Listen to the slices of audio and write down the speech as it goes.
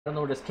don't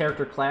know what his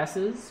character class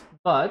is,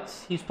 but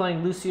he's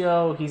playing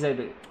Lucio. He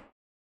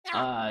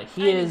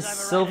is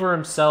silver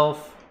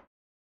himself,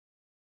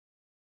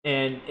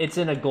 and it's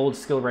in a gold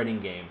skill rating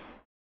game.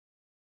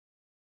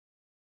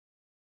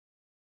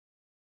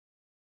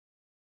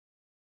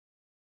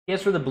 He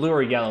has for the blue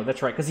or yellow.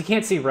 That's right, because he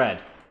can't see red.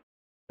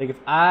 Like if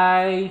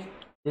I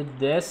did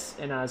this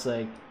and I was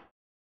like,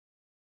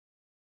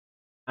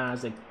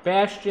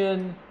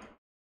 Bastion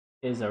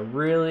is a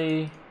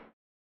really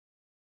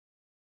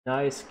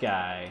nice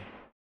guy.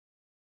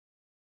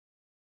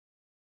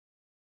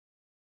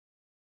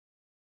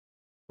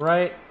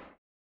 Right?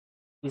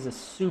 He's a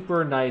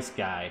super nice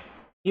guy.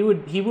 He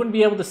wouldn't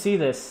be able to see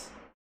this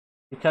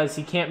because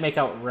he can't make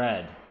out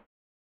red.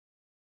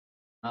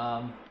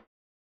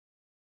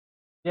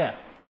 Yeah.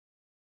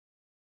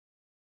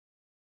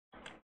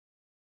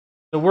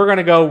 So we're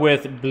gonna go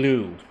with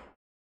blue.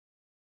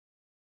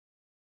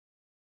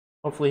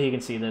 Hopefully he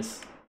can see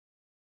this.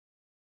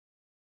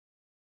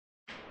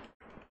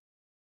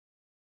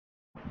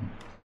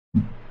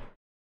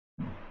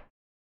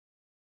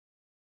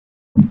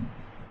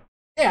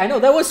 Yeah, I know,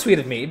 that was sweet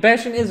of me.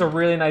 Bastion is a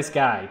really nice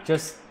guy.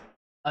 Just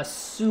a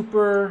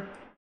super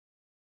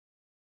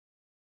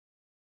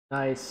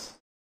nice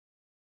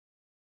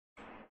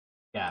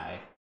guy.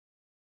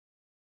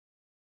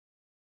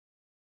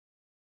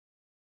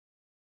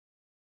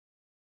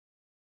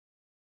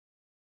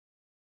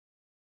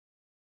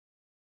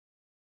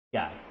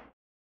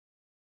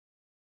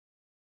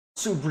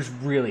 Super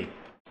really.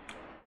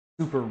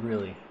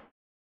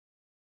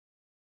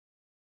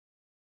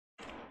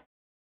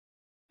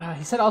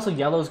 He said also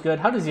yellow's good.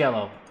 How does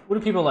yellow? What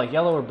do people like,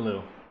 yellow or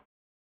blue?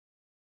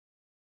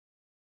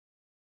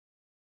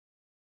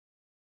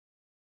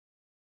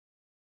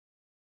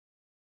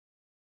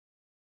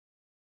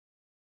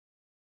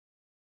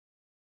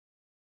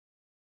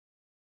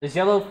 Does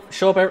yellow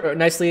show up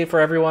nicely for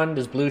everyone?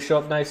 Does blue show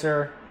up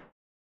nicer?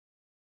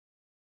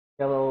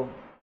 Yellow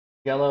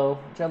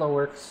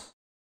works.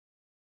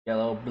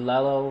 Yellow,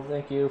 blello,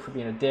 thank you for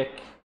being a dick.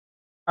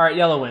 Alright,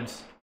 yellow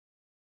wins.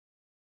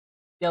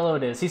 Yellow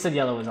it is. He said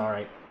yellow is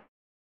alright.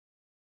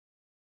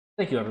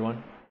 Thank you,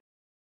 everyone.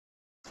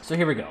 So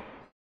here we go.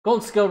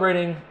 Gold skill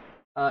rating,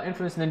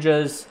 Infamous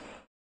Ninjas.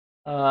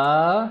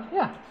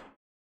 Yeah.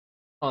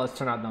 Oh, let's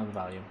turn down the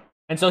volume.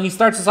 And so he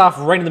starts us off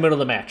right in the middle of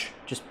the match.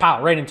 Just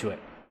pow, right into it.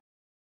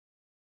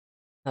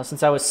 Now,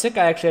 since I was sick,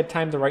 I actually had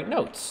time to write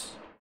notes.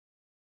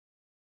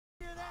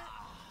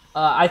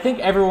 I think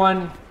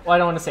everyone, well, I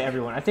don't want to say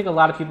everyone, I think a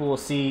lot of people will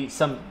see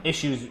some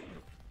issues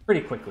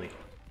pretty quickly.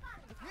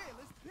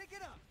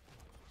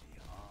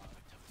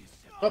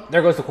 Oh,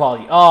 there goes the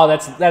quality. Oh,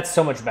 that's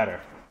so much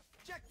better.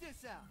 Check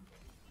this out.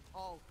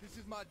 Oh, this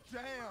is my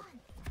jam.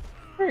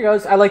 There he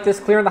goes. I like this,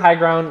 clearing the high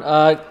ground.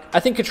 I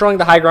think controlling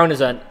the high ground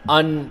is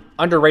an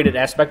underrated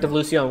aspect of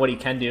Lucio and what he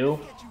can do.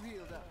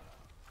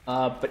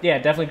 But yeah,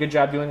 definitely good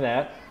job doing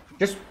that.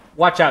 Just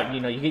watch out, you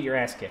get your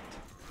ass kicked.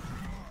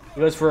 He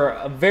goes for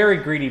a very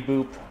greedy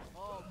boop,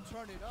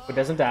 but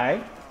doesn't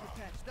die.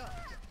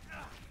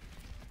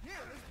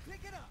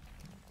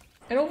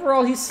 And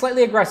overall, he's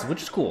slightly aggressive,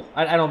 which is cool.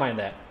 I don't mind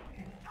that.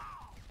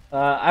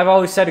 I've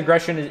always said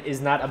aggression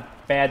is not a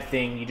bad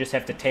thing. You just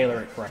have to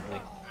tailor it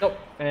correctly. Nope,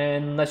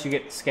 unless you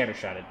get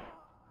scattershotted.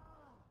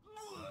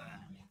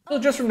 So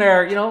just from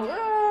there,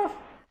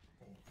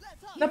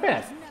 not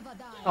bad.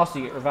 Also,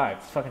 you get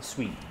revived. It's fucking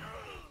sweet.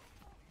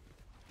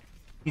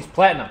 He's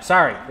platinum.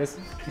 Sorry, he's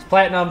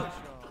platinum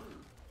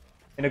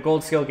in a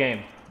gold skill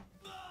game.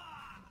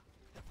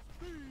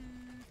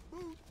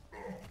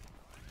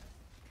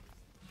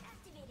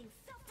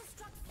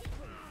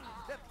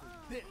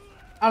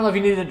 I don't know if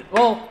you needed.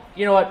 Well,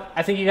 you know what?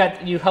 I think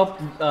you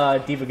helped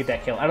Diva get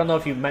that kill. I don't know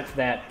if you meant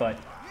that, but.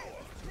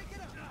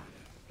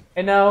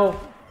 And now,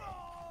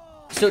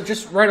 so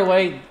just right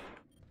away,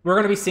 we're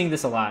gonna be seeing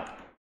this a lot.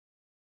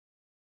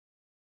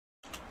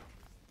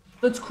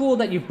 It's cool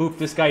that you boop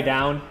this guy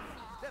down,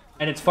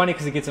 and it's funny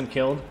because it gets him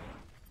killed.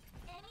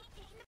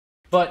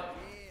 But,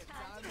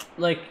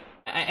 like,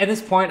 at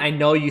this point, I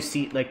know you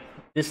see, like,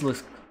 this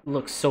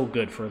looks so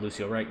good for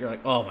Lucio, right? You're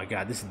like, oh my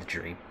god, this is the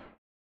dream.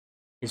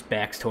 His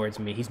back's towards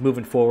me. He's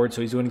moving forward,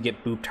 so he's going to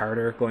get booped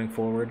harder going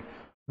forward.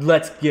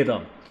 Let's get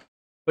him.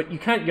 But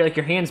you're like,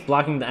 your hand's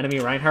blocking the enemy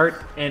Reinhardt,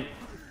 and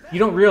you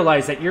don't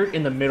realize that you're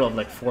in the middle of,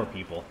 like, 4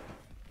 people.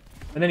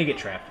 And then you get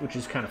trapped, which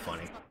is kind of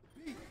funny.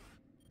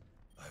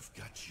 I've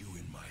got you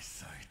in my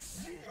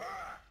sights.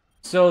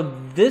 So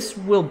this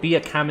will be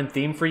a common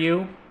theme for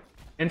you,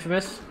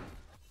 Infamous.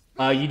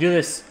 You do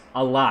this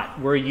a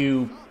lot, where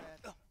you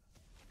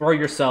throw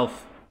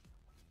yourself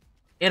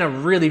in a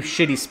really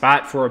shitty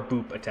spot for a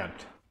boop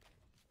attempt.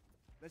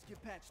 Let's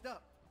get patched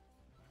up.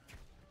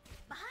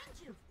 Behind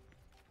you.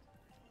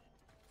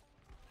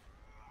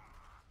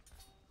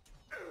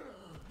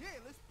 Yeah,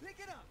 let's pick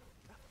it up.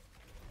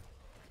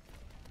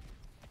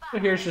 So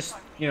here's just,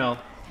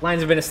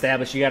 lines have been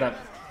established. You gotta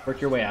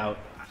work your way out.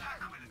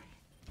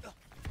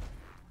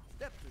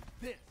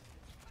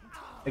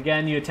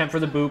 Again, you attempt for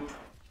the boop.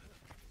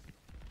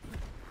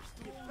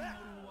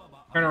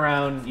 Turn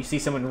around, you see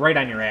someone right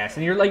on your ass,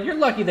 and you're like, you're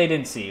lucky they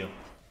didn't see you.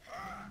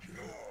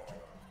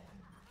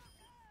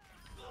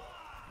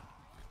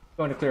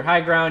 Going to clear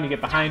high ground, you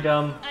get behind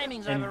them,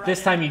 and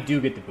this time you do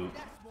get the boot.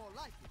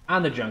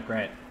 On the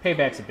Junkrat.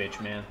 Payback's a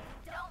bitch, man.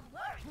 Don't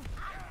worry.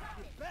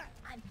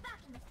 I'm back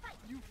in the fight.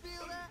 You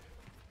feel that?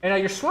 And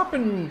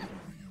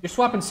you're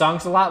swapping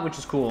songs a lot, which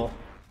is cool.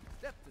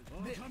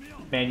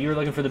 Man, you were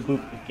looking for the boot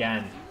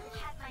again. Have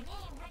my name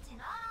written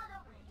all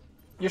over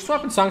it. You're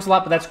swapping songs a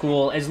lot, but that's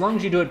cool, as long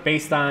as you do it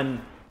based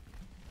on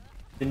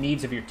the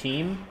needs of your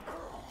team.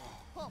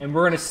 And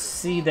we're gonna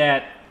see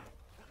that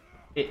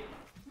Need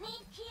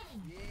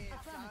healing.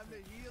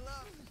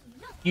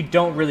 you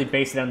don't really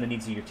base it on the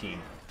needs of your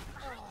team.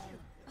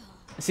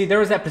 See, there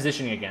was that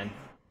positioning again.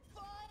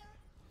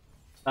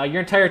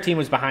 Your entire team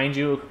was behind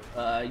you.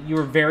 You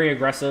were very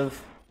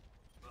aggressive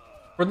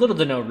for little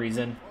to no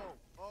reason.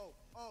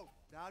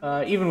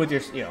 Even with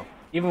your,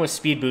 even with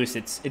speed boost,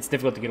 it's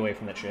difficult to get away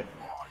from that shit.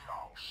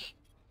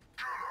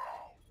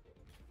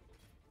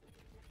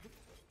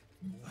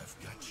 I've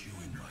got you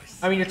in my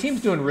sight. I mean, your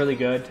team's doing really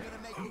good.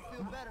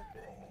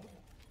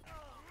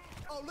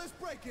 Oh, let's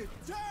break it.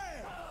 Damn!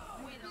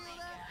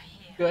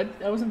 Good,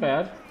 that wasn't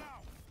bad.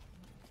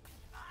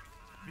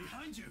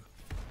 Behind you.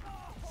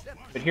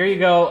 But here you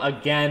go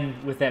again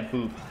with that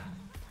boop.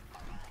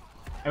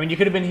 I mean, you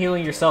could have been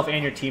healing yourself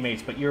and your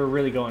teammates, but you were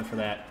really going for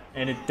that,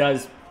 and it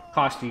does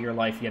cost you your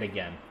life yet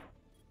again.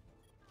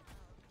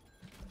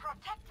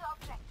 Protect the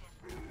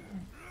objective.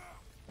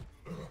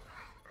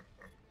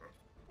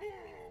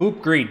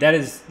 Boop greed. That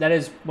is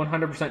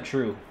 100%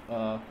 true.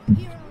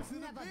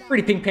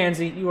 Pretty Pink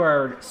Pansy, you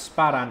are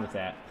spot on with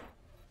that.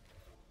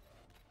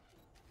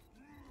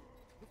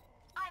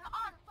 I'm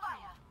on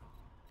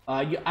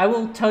fire. I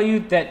will tell you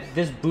that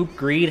this boop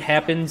greed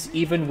happens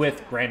even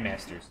with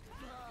Grandmasters.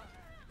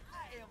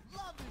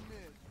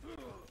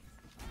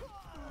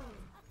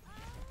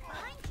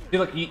 See,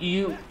 look,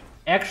 you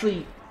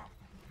actually...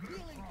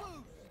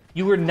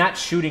 You were not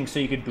shooting so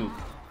you could boop.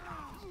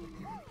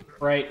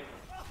 Right?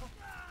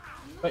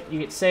 But you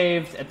get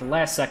saved at the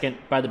last second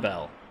by the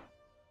bell.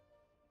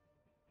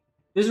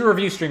 This is a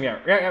review stream, yeah,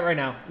 right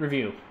now.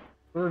 Review.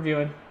 We're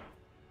reviewing.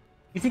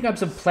 You think I'm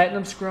some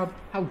platinum scrub?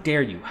 How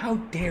dare you? How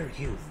dare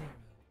you?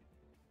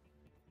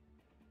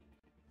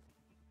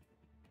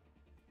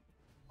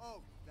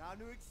 Oh, now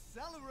to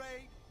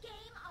accelerate. Game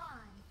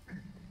on.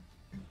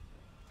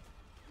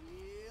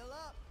 Heal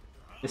up.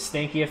 The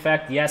stanky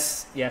effect,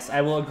 yes,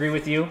 I will agree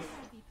with you.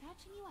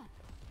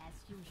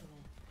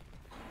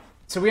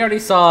 So we already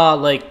saw,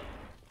 like,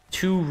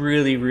 two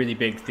really, really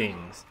big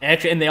things.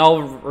 Actually, and they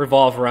all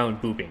revolve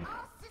around booping.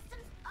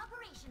 Systems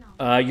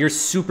operational. You're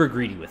super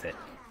greedy with it.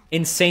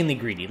 Insanely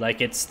greedy.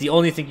 Like, it's the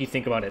only thing you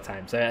think about at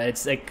times.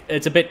 It's like,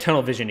 it's a bit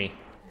tunnel vision-y.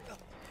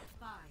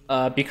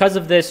 Because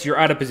of this, you're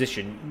out of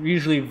position. You're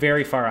usually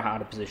very far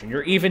out of position.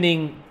 You're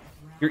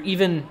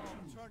even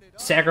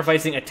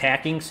sacrificing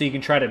attacking so you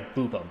can try to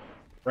boop them,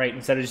 right?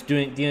 Instead of just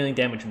dealing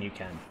damage when you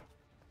can.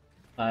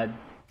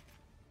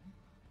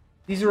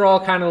 These are all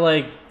kind of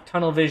like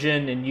tunnel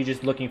vision and you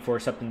just looking for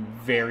something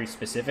very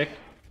specific.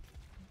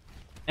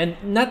 And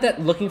not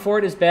that looking for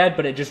it is bad,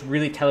 but it just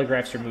really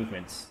telegraphs your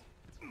movements.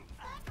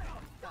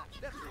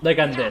 Like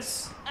on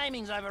this.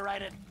 Aiming's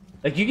overrated.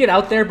 Like, you get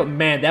out there, but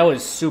man, that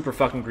was super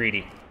fucking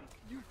greedy.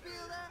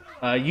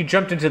 You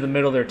jumped into the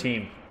middle of their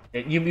team.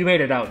 You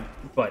made it out,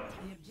 but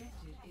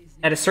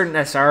at a certain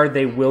SR,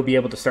 they will be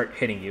able to start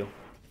hitting you.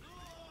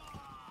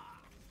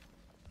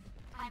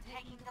 I'm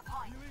taking the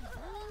point.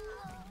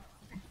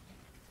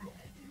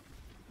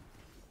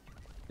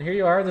 And here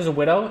you are, there's a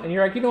Widow, and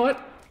you're like, you know what?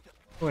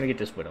 I'm gonna get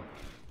this Widow.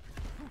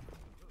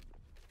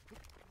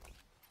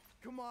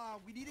 Come on,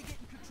 we need to get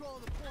in control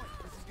of the point.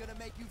 This is gonna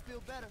make you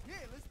feel better.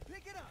 Here, let's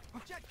pick it up.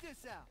 Check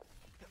this out.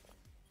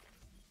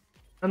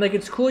 And like,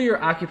 it's cool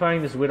you're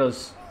occupying this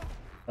Widow's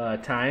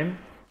time.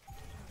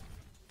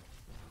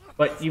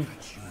 But you...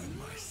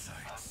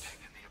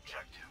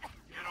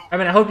 I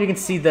mean, I hope you can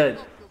see the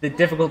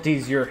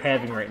difficulties you're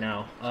having right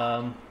now.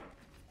 Sniper,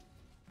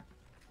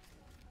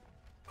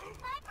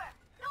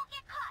 don't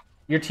get caught.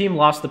 Your team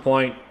lost the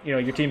point. You know,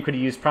 your team could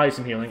have used probably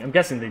some healing. I'm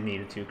guessing they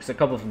needed to, because a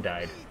couple of them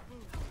died.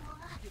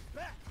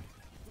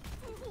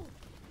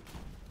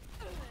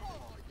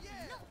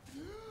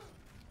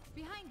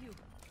 Behind you.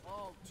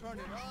 Oh, turn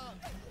it up.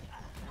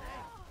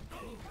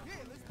 Here,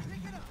 let's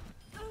pick it up.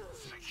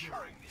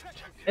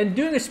 And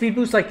doing a speed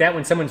boost like that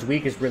when someone's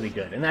weak is really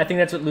good. And I think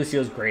that's what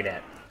Lucio's great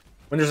at.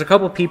 When there's a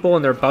couple people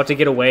and they're about to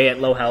get away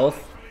at low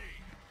health,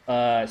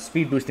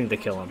 speed boosting to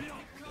kill them.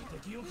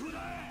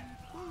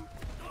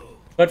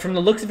 But from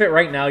the looks of it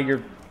right now,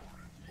 your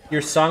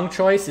song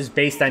choice is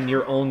based on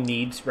your own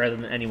needs rather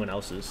than anyone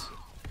else's.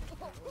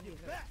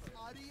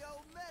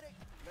 Audio medic.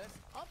 Let's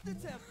up the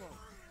tempo.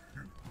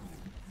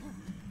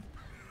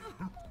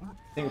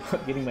 Think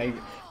about getting my...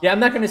 Yeah,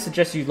 I'm not going to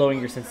suggest you lowering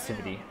your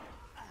sensitivity.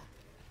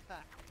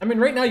 I mean,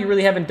 right now you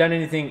really haven't done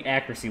anything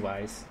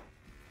accuracy-wise.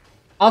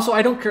 Also,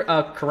 I don't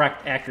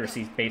correct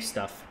accuracy-based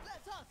stuff.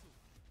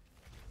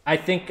 I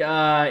think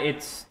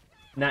it's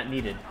not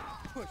needed.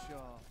 Push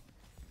off.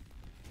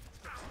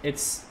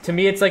 It's to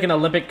me, it's like an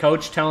Olympic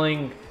coach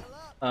telling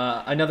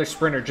another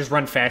sprinter just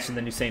run faster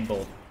than Usain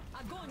Bolt.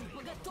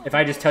 If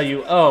I just tell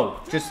you,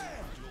 oh, just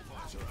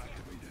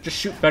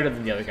shoot better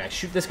than the other guy.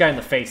 Shoot this guy in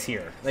the face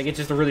here. Like, it's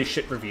just a really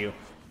shit review.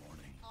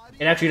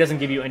 It actually doesn't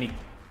give you any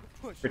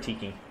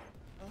critiquing.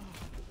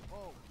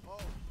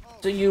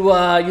 So you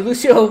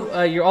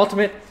Lucio, your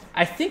ultimate,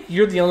 I think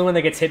you're the only one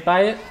that gets hit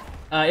by it.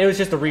 It was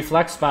just a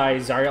reflex by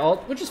Zarya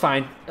ult, which is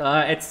fine.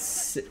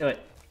 It's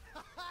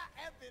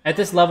at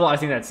this level, I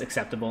think that's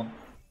acceptable.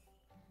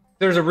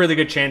 There's a really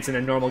good chance in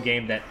a normal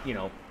game that, you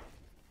know,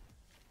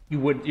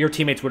 your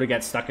teammates would have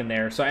got stuck in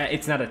there. So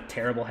it's not a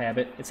terrible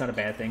habit. It's not a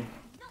bad thing.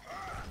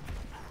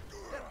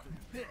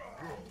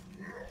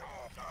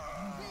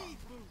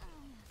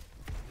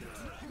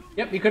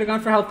 Yep, you could have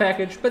gone for health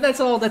package, but that's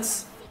all.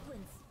 That's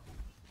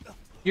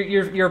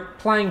you're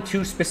applying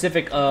too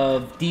specific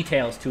of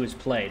details to his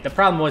play. The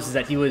problem was is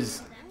that he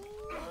was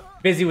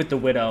busy with the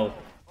Widow,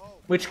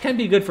 which can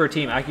be good for a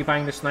team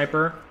occupying the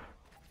sniper,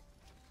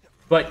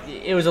 but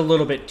it was a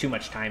little bit too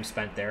much time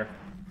spent there.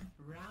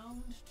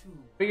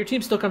 But your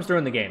team still comes through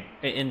in the game,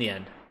 in the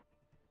end.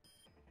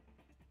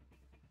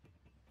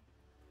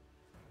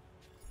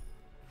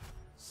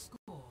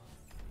 Score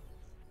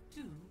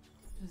 2-0.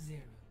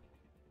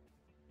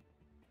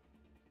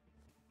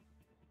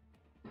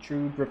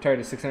 True Riptide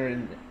is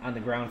 600 on the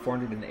ground,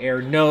 400 in the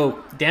air.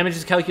 No, damage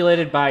is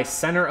calculated by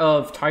center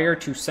of tire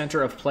to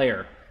center of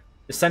player.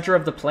 The center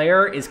of the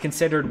player is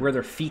considered where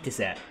their feet is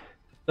at.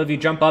 So if you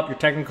jump up, you're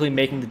technically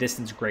making the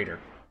distance greater.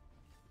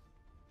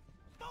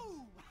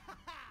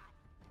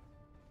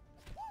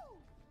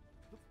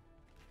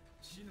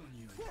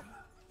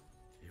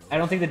 I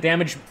don't think the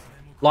damage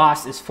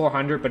loss is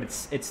 400, but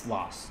it's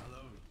loss.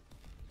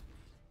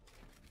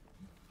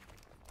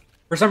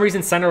 For some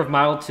reason, center of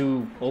model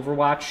to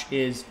Overwatch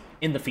is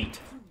in the feet.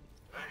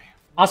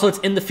 Also, it's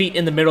in the feet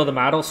in the middle of the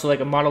model, so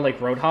like a model like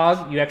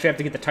Roadhog, you actually have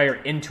to get the tire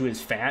into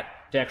his fat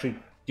to actually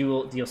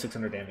deal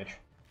 600 damage.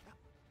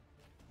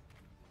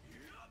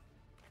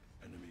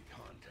 Enemy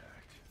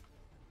contact.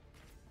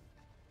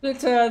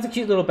 It's a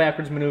cute little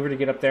backwards maneuver to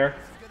get up there.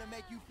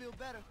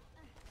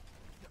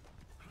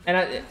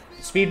 And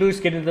speed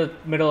boost, get into the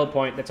middle of the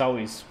point, that's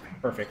always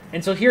perfect.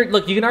 And so here,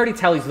 look, you can already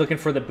tell he's looking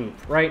for the boop,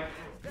 right?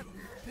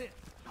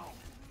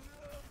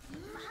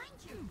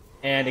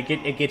 And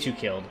it gets you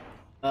killed.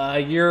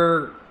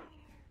 You're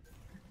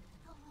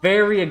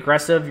very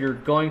aggressive, you're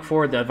going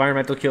for the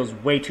environmental kills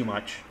way too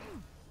much.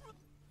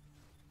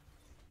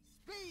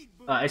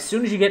 As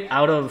soon as you get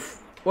out of,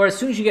 or as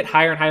soon as you get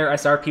higher and higher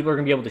SR, people are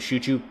going to be able to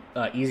shoot you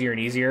easier and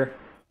easier.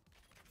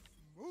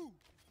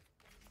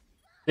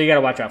 So you got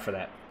to watch out for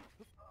that.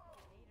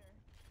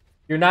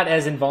 You're not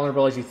as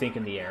invulnerable as you think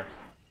in the air.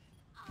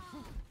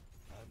 I'm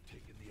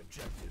taking the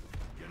objective.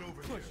 Get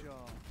over here.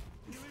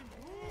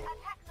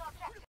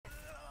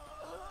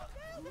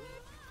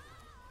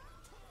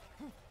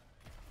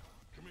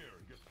 Come here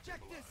and get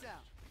Check this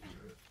out.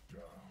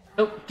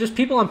 So just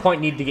people on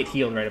point need to get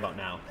healed right about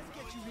now.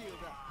 Let's get you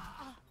healed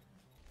up.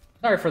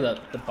 Sorry for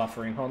the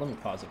buffering. Hold on, let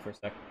me pause it for a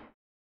sec.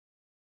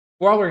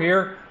 While we're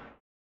here,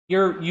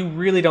 you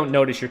really don't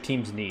notice your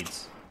team's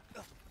needs.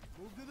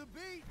 Move to the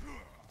beat.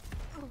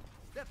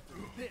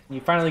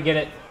 You finally get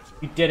it.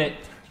 You did it.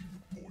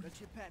 Got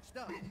you patched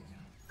up.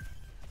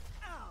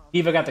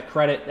 Diva got the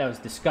credit. That was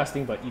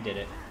disgusting, but you did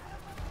it.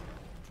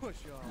 Push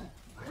on.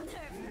 I am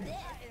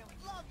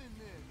loving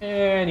this.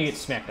 And you get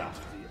smacked off.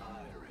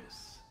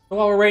 So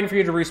while we're waiting for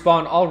you to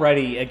respawn,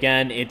 already,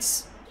 again,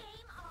 it's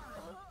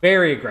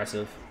very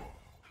aggressive.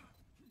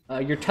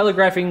 You're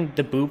telegraphing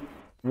the boop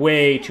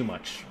way too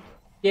much.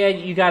 Yeah,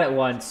 you got it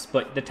once,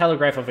 but the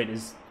telegraph of it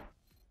is...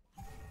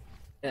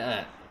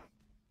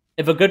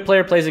 if a good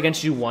player plays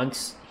against you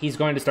once, he's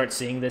going to start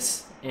seeing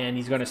this, and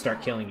he's going to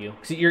start killing you.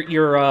 So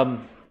your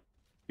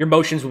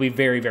motions will be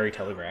very, very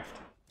telegraphed.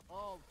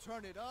 Oh,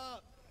 turn it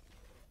up.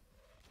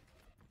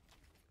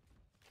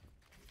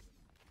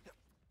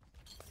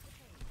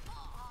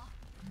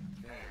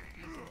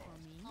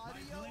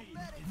 Audio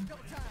medic, go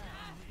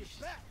time. Get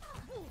back.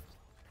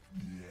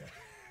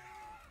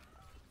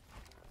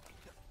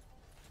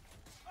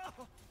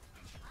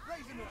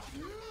 Raising it.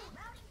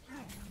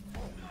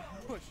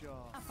 Push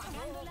on.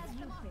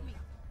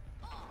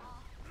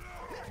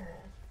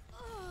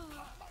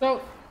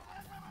 So,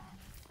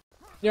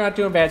 you're not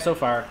doing bad so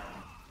far.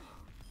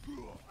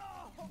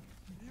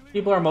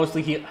 People are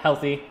mostly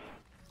healthy.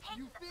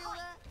 You feel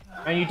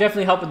that? And you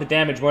definitely help with the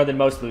damage more than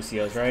most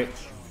Lucios, right?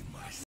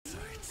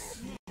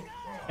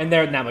 And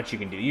there's not much you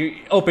can do. You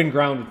open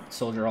ground with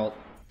Soldier ult.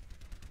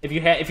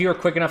 If you were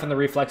quick enough on the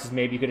reflexes,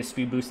 maybe you could have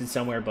speed boosted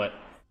somewhere, but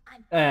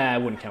I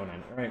wouldn't count on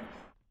it, right?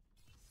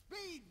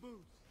 Speed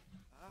boost.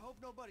 I hope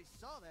nobody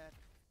saw that.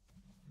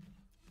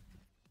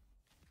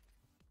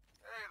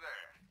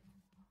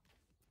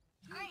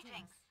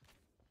 Greetings.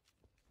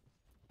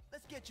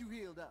 Let's get you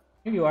healed up.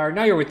 Here you are.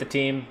 Now you're with the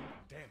team.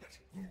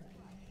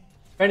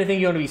 If anything,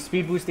 you want to be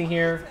speed boosting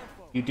here.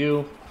 You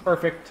do.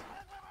 Perfect.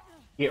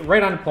 You get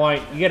right on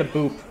point. You get a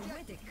boop.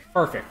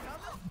 Perfect.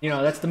 You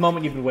know, that's the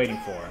moment you've been waiting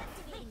for.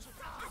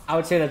 I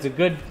would say that's a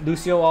good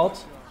Lucio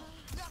alt.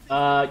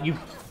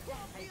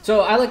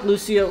 So I like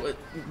Lucio.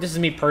 This is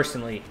me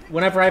personally.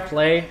 Whenever I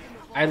play,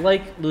 I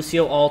like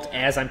Lucio alt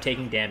as I'm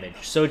taking damage.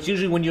 So it's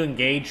usually when you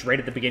engage right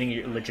at the beginning of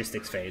your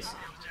logistics phase.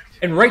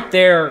 And right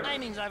there,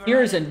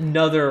 here's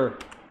another...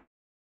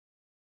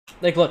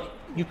 Like, look,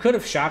 you could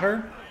have shot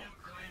her,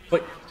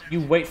 but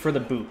you wait for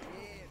the boop.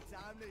 Yeah,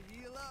 time to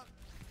heal up.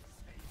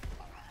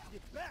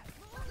 Get back.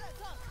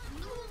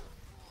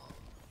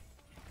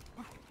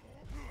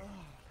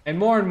 And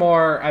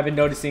more, I've been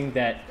noticing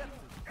that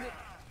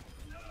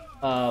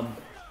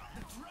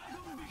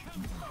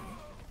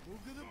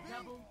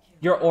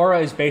your aura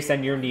is based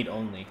on your need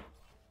only.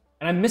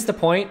 And I missed a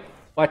point.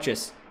 Watch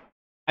this.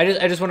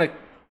 I just want to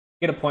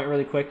get a point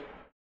really quick.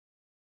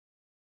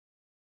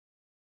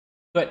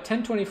 So at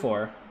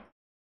 1024,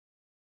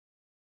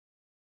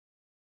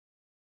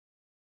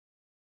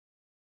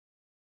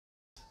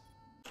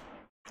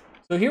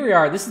 so here we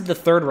are. This is the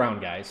third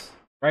round, guys.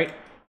 Right?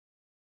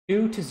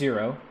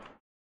 2-0.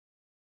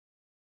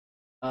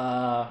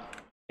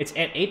 It's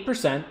at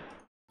 8%,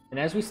 and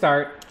as we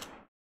start,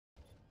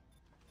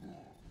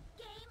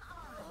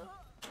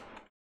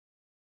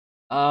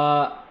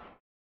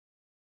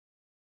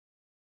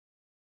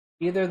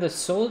 either the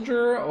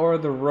soldier or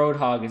the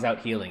roadhog is out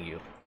healing you.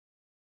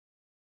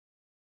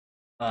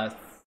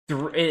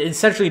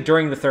 Essentially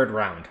during the third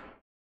round.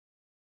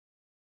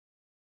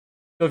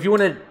 So if you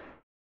wanted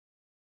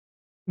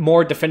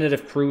more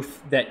definitive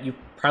proof that you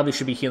probably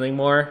should be healing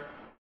more,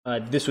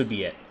 this would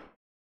be it.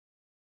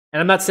 And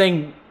I'm not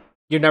saying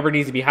your number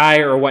needs to be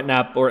higher or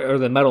whatnot, or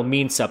the medal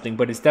means something,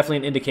 but it's definitely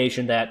an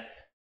indication that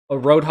a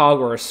roadhog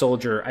or a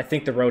soldier, I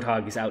think the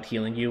roadhog is out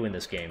healing you in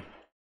this game.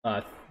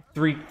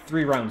 Three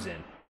rounds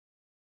in.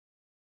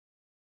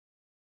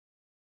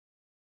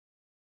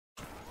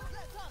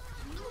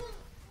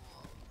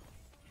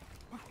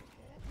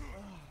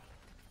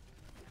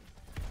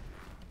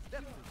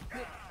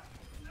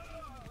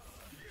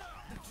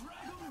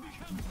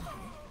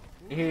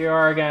 Here you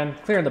are again,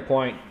 clearing the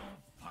point.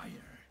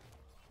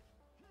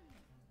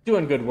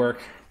 Doing good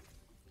work.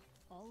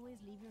 Always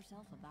leave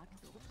yourself a back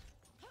door.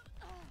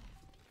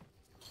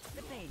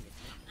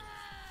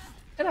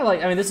 And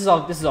I mean, this is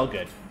all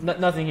good.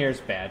 Nothing here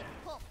is bad.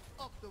 Pump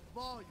up the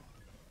volume.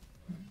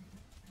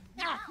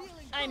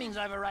 Timing's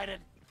overrated.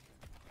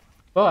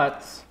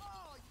 But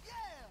Oh, yeah.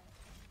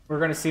 we're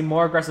gonna see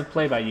more aggressive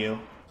play by you.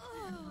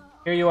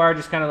 Here you are,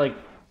 just kind of like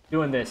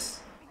doing this.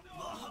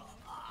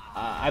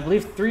 I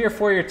believe 3 or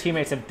 4 of your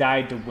teammates have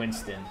died to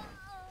Winston.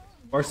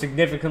 Or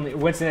significantly,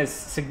 Winston has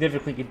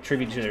significantly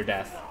contributed to their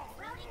death.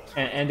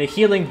 And the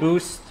healing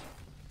boost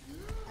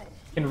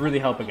can really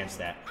help against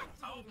that.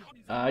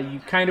 You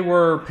kind of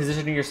were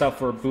positioning yourself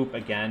for a boop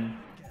again.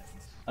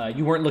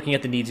 You weren't looking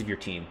at the needs of your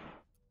team.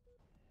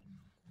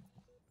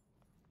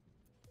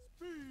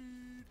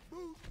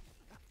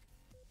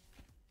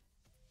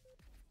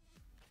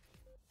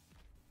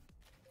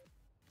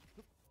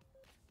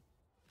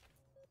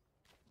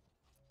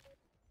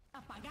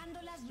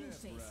 Apagando las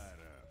luces.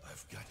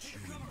 I've got you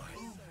in my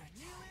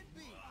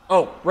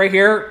Oh, right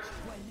here.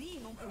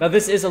 Now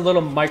this is a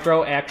little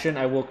micro action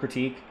I will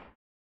critique.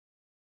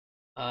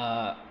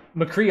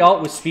 McCree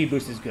alt with speed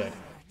boost is good.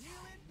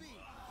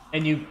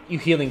 And you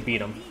healing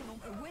beat him.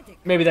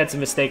 Maybe that's a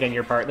mistake on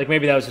your part. Like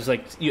maybe that was just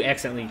like you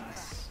accidentally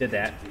did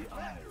that.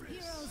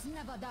 Heroes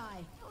never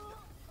die.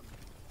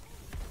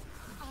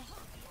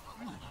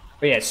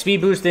 But yeah,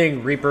 speed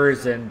boosting,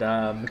 Reapers, and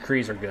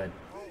McCrees are good.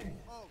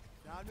 Oh,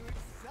 time to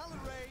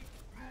accelerate.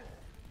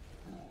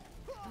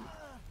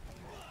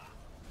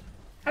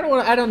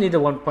 I don't need the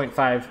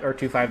 1.5 or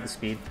 2.5 the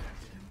speed.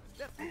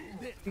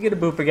 You get a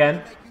boop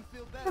again.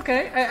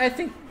 Okay, I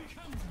think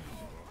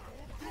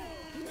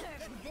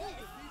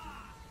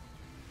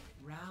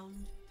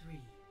Round 3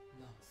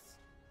 lost.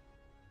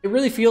 it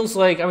really feels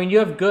like, I mean, you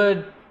have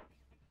good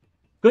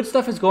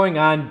stuff is going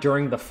on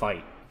during the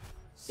fight.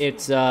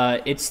 It's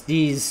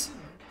these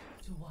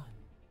To 1.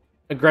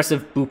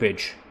 aggressive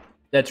boopage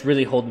that's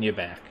really holding you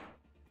back,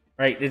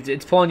 right?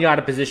 It's pulling you out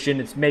of position.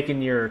 It's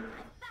making your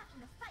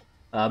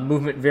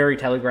movement very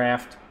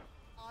telegraphed.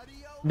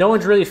 No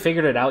one's really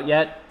figured it out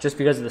yet, just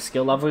because of the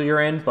skill level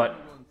you're in. But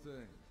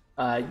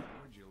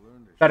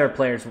better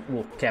players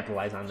will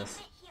capitalize on this.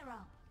 Hero.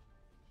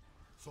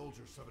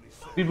 soldier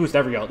 76. Speed boost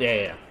every ult,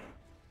 yeah.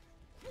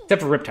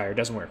 Except for Riptire, it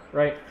doesn't work,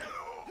 right?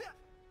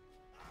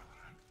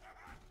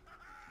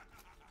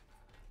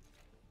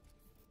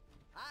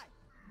 Hi.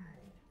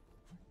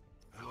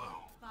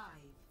 5,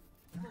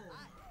 4,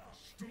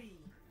 3,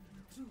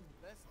 2.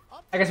 Let's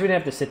up I guess we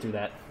didn't have to sit through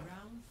that.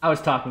 Round I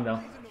was talking though.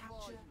 the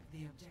volume.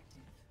 the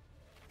objective.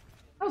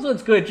 Also,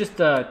 it's good just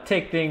to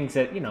take things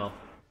that, you know.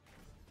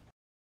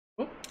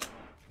 Whoop.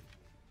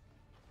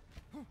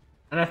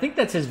 And I think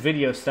that's his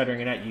video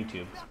stuttering and not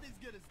YouTube. Nothing's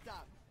gonna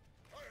stop.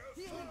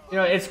 Healing You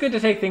know, it's good to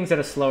take things at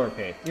a slower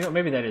pace. You know,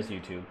 maybe that is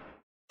YouTube.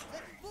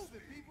 Let's move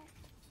it, people.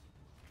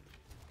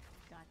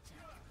 Gotcha.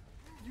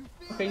 You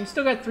feel Okay, you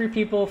still got 3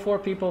 people, 4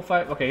 people,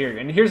 5. Okay, here.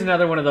 And here's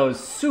another one of those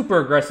super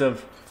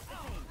aggressive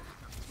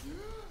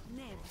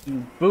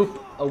You boop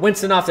a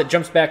Winston off that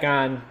jumps back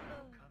on.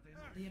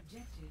 The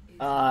objective is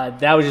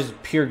That was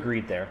just pure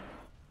greed there.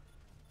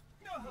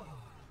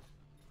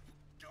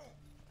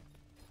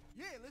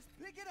 Yeah, let's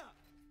pick it up.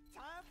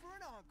 Time for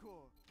an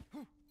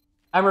encore.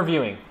 I'm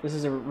reviewing. This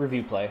is a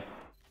review play.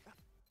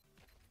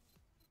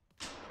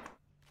 Come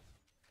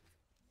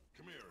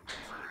here.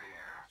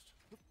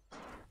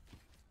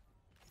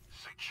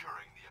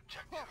 Securing the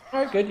objective.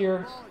 All right, good.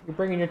 You're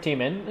bringing your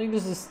team in. I think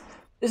this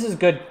is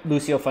good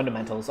Lucio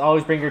fundamentals.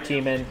 Always bring your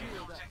team in.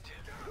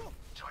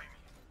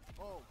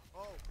 Oh,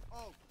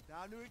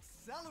 time to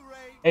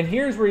accelerate. And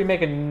here's where you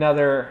make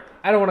another.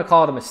 I don't want to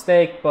call it a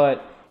mistake,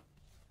 but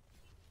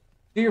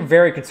you're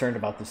very concerned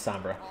about this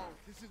Sombra. Oh,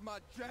 this is my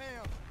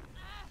jam.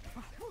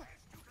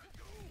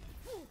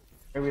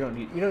 We don't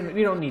need you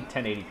don't need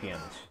 1080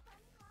 PMs.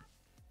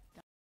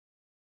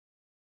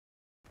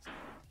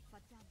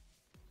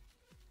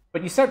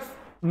 But you start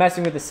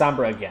messing with the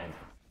Sombra again.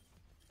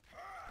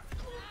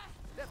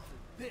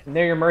 And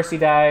there your Mercy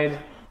died.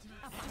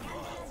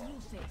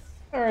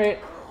 Alright.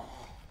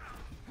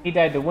 He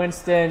died to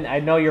Winston. I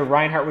know your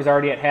Reinhardt was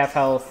already at half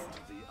health.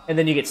 And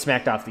then you get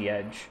smacked off the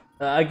edge.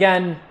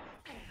 Again,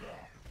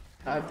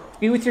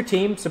 be with your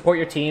team, support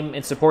your team,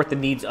 and support the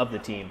needs of the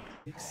team.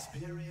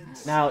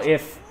 Now,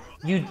 if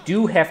you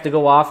do have to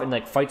go off and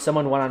like fight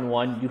someone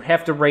one-on-one, you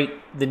have to rate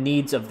the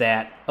needs of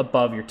that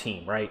above your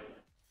team, right?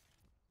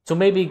 So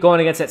maybe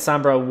going against that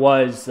Sombra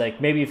was like,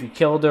 maybe if you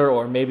killed her,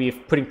 or maybe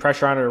if putting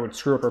pressure on her would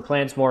screw up her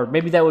plans more,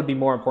 maybe that would be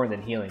more important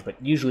than healing, but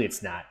usually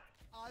it's not.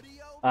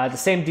 The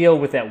same deal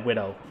with that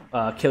Widow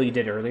kill you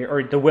did earlier,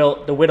 or the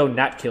Widow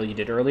not kill you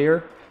did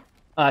earlier.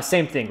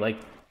 Same thing, like,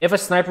 if a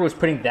sniper was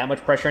putting that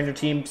much pressure on your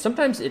team,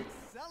 sometimes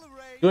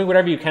doing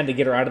whatever you can to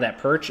get her out of that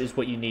perch is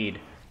what you need.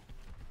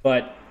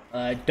 But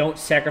don't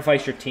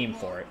sacrifice your team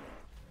for it.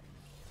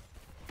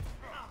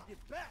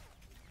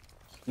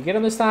 You get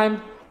him this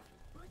time?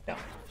 No.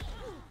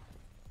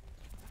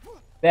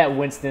 That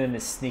Winston and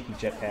his sneaky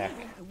jetpack.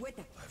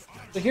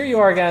 So here you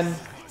are again.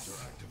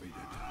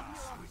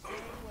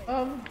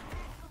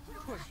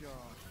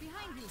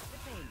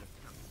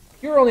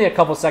 You're only a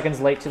couple seconds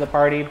late to the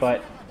party,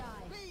 but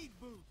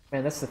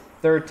man, that's the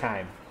third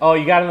time. Oh,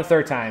 you got him the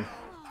third time,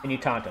 and you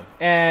taunt him.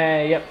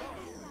 Yep,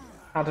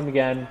 taunt him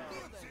again.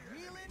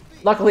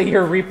 Luckily,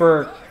 your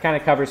Reaper kind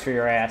of covers for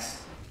your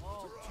ass.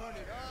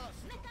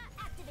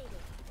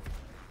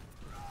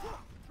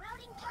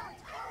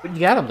 But you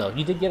got him though.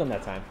 You did get him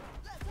that time.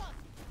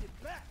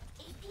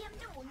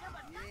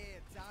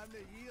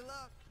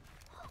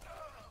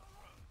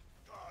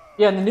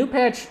 Yeah, in the new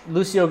patch,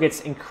 Lucio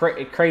gets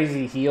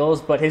crazy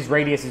heals, but his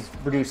radius is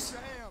reduced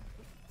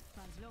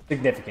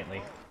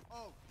significantly.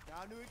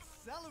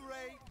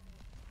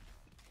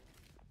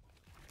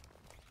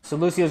 So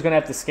Lucio's going to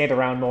have to skate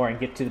around more and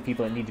get to the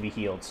people that need to be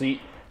healed. So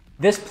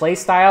this play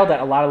style that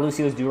a lot of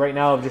Lucios do right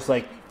now of just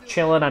like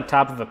chilling on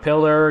top of a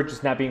pillar,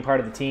 just not being part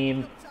of the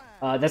team,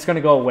 that's going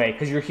to go away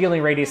because your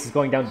healing radius is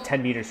going down to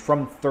 10 meters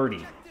from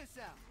 30,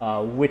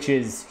 which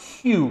is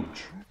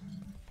huge.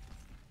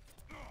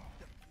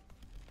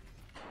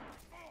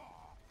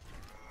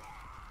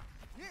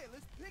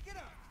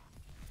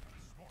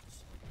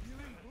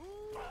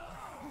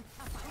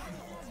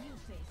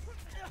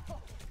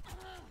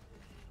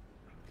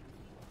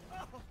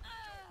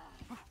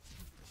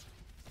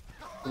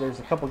 There's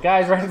a couple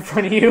guys right in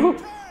front of you.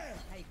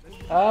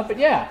 But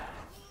yeah.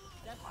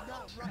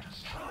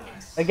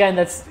 Again,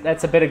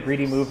 that's a bit of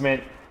greedy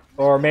movement.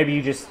 Or maybe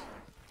you just...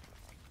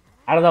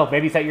 I don't know,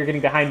 maybe you thought you were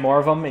getting behind more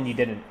of them and you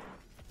didn't.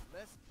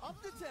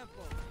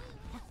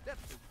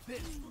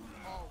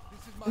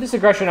 This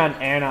aggression on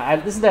Anna,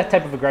 this is that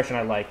type of aggression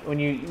I like. When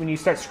you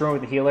start screwing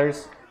with the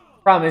healers,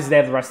 problem is they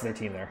have the rest of their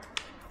team there.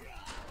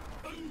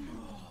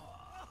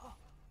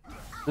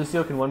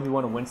 Lucio can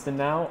 1v1 a Winston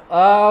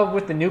now?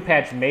 With the new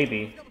patch,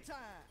 maybe.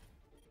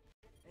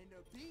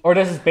 Or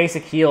does his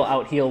basic heal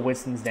out-heal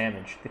Winston's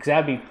damage?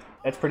 Because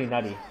that's pretty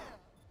nutty.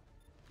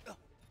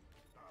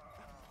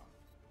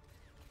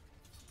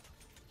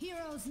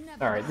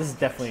 Alright, this is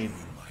definitely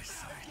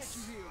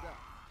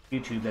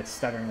YouTube that's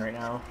stuttering right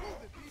now.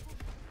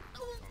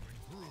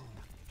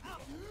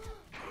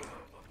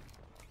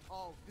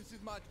 Oh, this is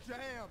my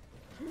jam.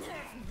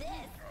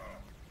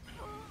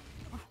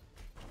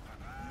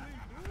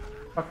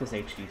 Fuck this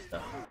HD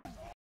stuff.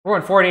 We're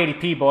on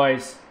 480p,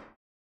 boys.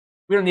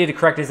 We don't need to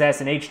correct his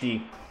ass in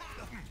HD.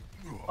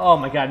 Oh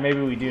my god,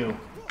 maybe we do.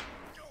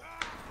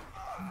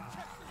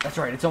 That's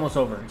right, it's almost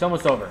over. It's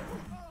almost over.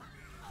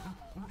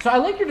 So I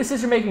like your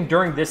decision making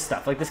during this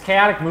stuff. Like this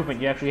chaotic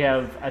movement, you actually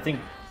have, I think,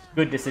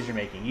 good decision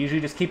making. You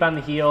usually just keep on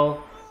the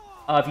heal.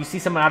 If you see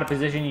someone out of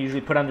position, you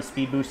usually put on the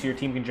speed boost so your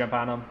team can jump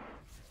on them.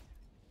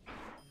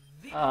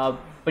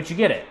 But you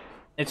get it.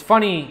 It's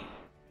funny.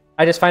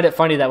 I just find it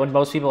funny that when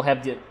most people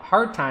have the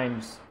hard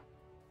times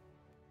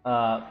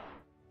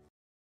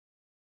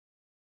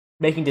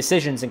making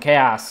decisions in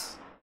chaos,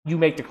 you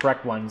make the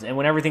correct ones. And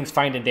when everything's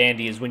fine and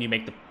dandy is when you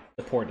make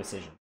the poor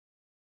decision.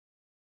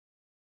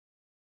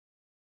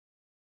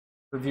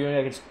 Reviewing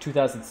against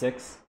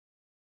 2006.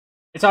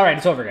 It's alright,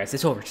 it's over, guys.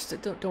 It's over.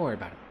 Just don't worry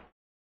about it.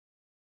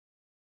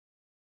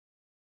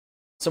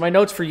 So my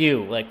notes for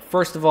you, like,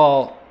 first of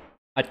all,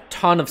 a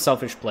ton of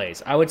selfish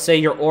plays. I would say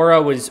your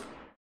aura was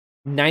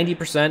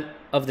 90%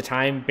 of the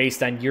time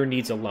based on your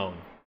needs alone.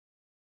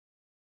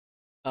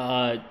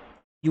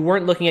 You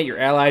weren't looking at your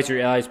allies or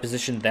your allies'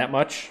 position that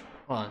much.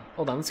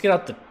 Hold on, let's get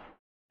out the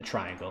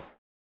triangle.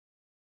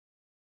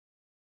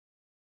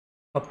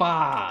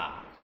 Ba-ba!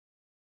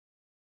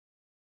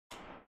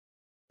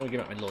 Let me get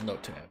out my little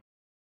note tab.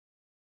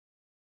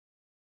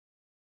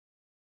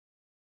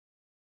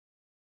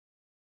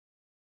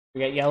 We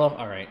got yellow?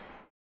 Alright.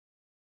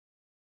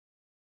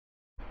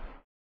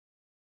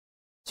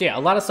 So yeah,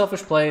 a lot of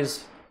selfish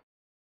plays.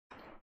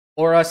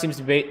 Aura seems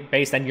to be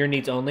based on your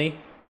needs only.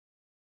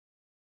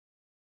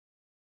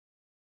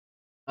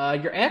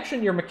 Your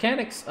action, your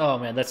mechanics... Oh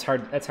man, that's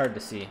hard to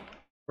see.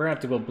 We're gonna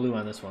have to go blue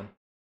on this one.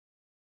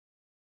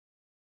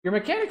 Your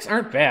mechanics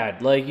aren't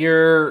bad. Like,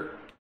 your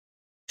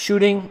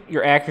shooting,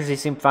 your accuracy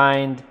seem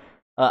fine.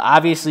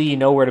 Obviously, you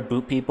know where to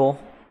boot people.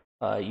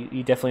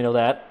 You definitely know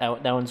that.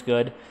 That one's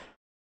good.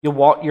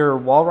 Your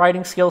wall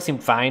riding skills seem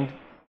fine.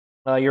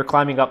 You're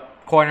climbing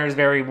up corners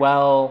very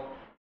well.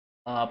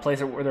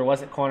 Places where there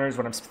wasn't corners,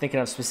 what I'm thinking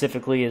of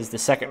specifically is the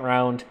second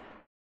round.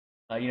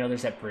 You know,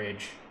 there's that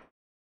bridge.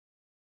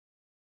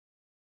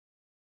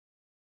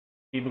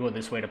 People go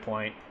this way to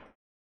point.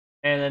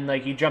 And then,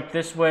 like, you jump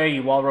this way,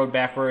 you wall rode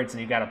backwards,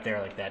 and you got up there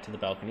like that to the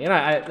balcony. And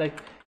I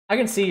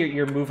can see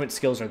your movement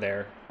skills are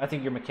there. I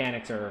think your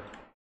mechanics are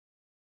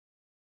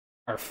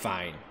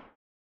fine.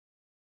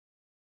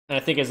 And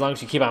I think as long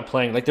as you keep on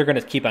playing, like, they're going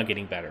to keep on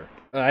getting better.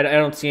 I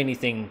don't see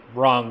anything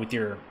wrong with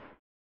your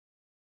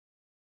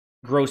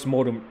gross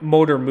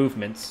motor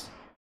movements.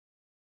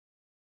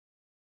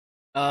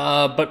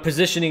 But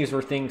positioning is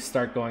where things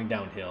start going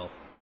downhill.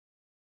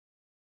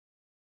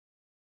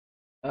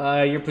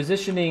 Your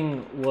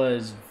positioning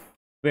was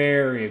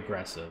very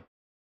aggressive.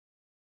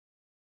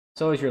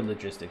 So is your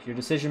logistics. Your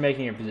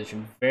decision-making and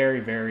position, very,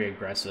 very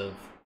aggressive.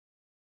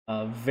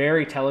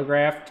 Very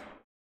telegraphed.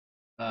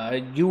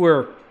 You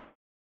were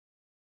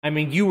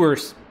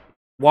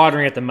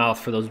watering at the mouth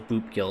for those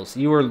boop kills.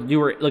 You were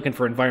looking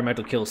for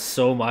environmental kills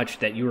so much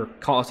that you were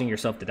causing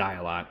yourself to die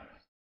a lot.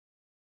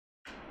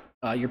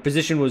 Your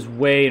position was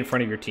way in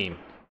front of your team.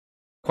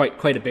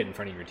 Quite a bit in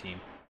front of your team.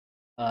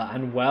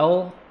 On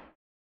well...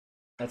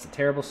 That's a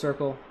terrible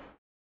circle.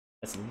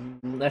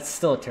 That's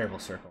still a terrible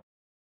circle.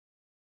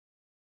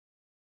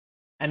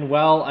 And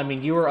well, I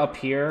mean, you were up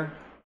here,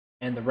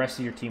 and the rest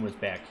of your team was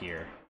back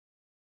here.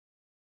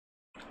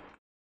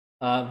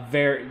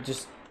 Very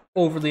just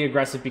overly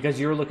aggressive because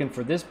you were looking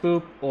for this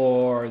boop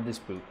or this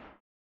boop.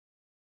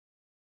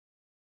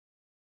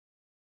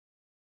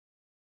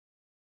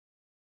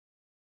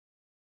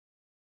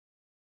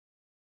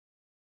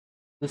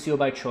 Lucio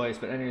by choice,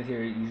 but entering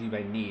here usually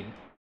by need.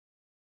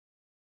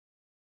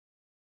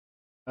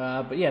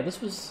 But yeah,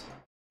 this was...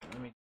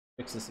 Let me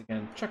fix this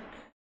again. Chuck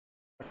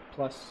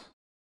plus.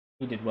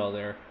 He did well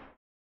there.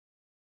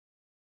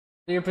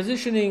 So your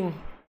positioning...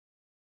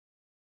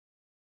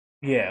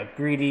 Yeah,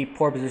 greedy,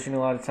 poor positioning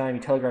a lot of the time.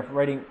 You telegraph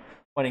wanting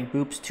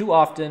boops too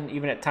often.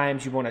 Even at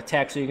times you won't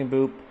attack so you can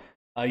boop.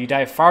 You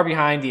dive far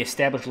behind the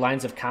established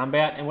lines of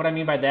combat. And what I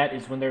mean by that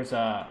is when there's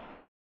a...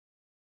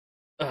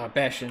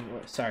 Bastion.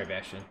 Sorry,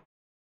 Bastion.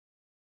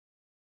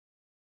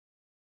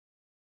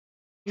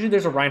 Usually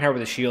there's a Reinhardt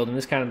with a shield, and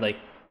this kind of like...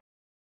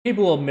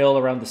 People will mill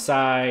around the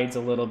sides a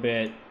little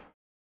bit.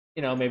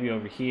 You know, maybe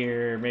over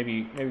here.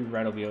 Maybe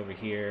red will be over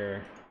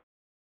here.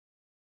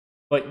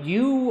 But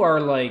you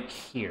are, like,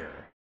 here.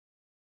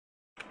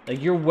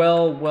 Like, you're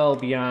well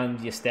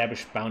beyond the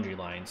established boundary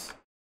lines.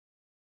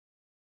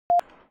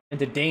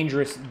 Into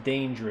dangerous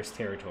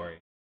territory.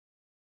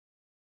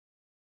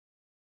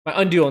 My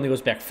undo only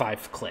goes back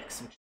 5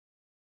 clicks.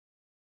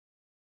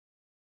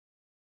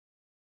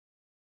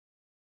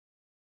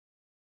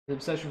 The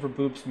obsession for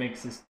boops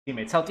makes his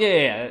teammates healthy.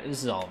 Yeah,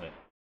 this is all of it.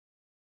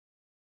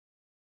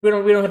 We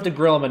don't have to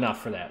grill him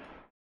enough for that.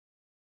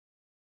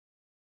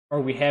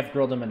 Or we have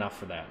grilled him enough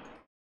for that.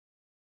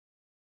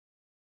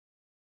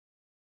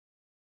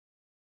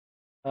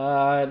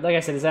 Like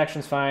I said, his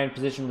action's fine.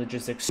 Position,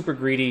 logistics, super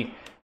greedy.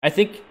 I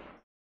think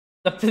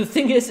the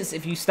thing is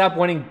if you stop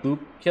wanting boop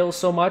kills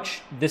so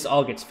much, this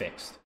all gets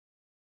fixed.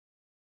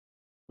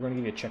 We're gonna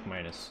give you a check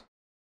minus.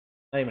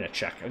 Not even a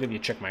check. I'll give you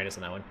a check minus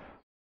on that one.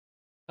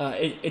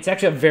 It's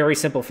actually a very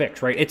simple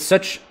fix, right? It's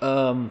such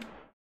a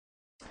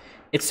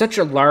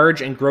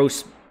large and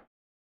gross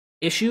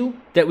issue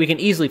that we can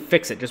easily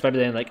fix it just by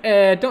being like,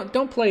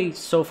 don't play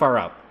so far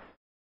up.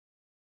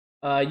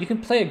 You can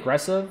play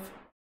aggressive,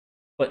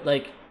 but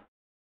like,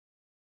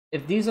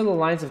 if these are the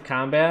lines of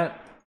combat,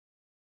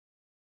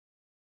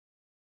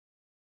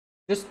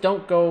 just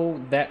don't go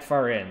that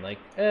far in. Like,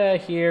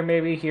 here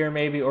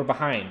maybe, or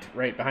behind,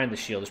 right behind the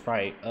shield is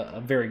probably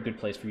a very good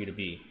place for you to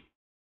be.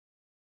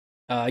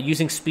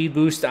 Using speed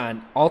boost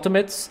on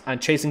ultimates, on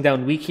chasing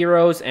down weak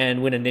heroes,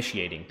 and when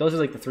initiating. Those are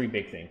like the 3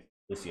 big things,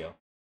 Lucio.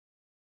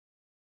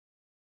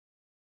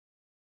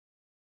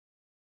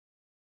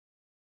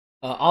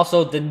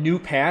 Also, the new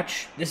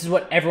patch, this is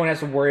what everyone has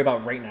to worry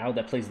about right now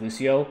that plays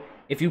Lucio,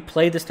 if you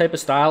play this type of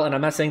style, and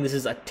I'm not saying this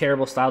is a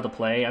terrible style to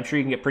play, I'm sure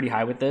you can get pretty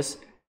high with this,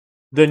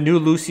 the new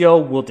Lucio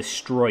will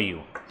destroy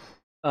you.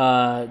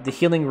 The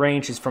healing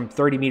range is from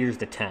 30 meters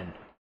to 10.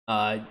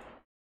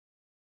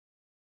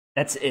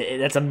 That's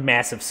a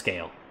massive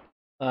scale,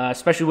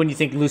 especially when you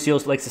think Lucio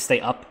likes to stay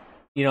up.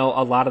 You know,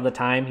 a lot of the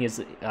time he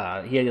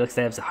likes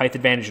to have a height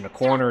advantage in a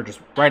corner, just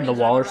right in the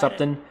wall or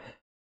something.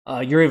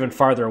 You're even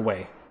farther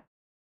away.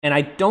 And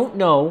I don't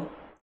know,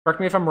 correct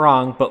me if I'm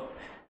wrong, but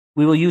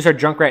we will use our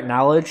Junkrat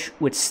knowledge,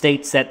 which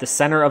states that the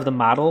center of the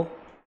model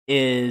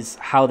is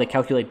how they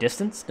calculate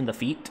distance in the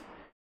feet.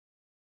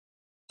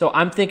 So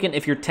I'm thinking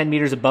if you're 10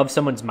 meters above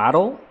someone's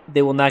model,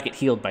 they will not get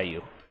healed by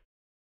you.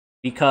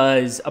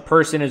 Because a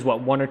person is, what,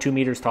 1 or 2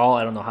 meters tall?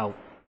 I don't know how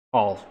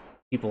tall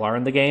people are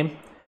in the game.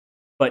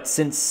 But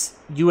since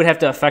you would have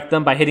to affect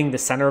them by hitting the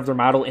center of their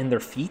model in their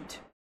feet,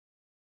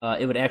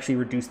 it would actually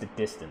reduce the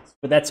distance.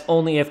 But that's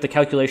only if the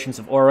calculations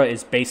of aura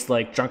is based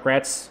like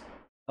Junkrat's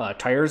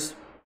tires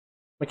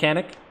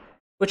mechanic,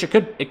 which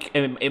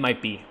it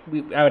might be.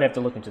 I would have to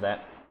look into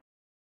that.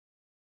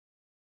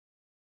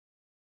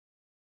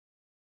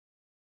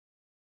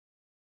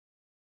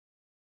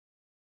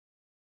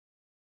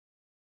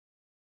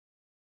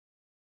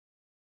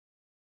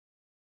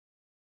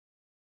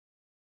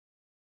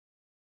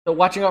 So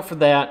watching out for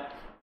that.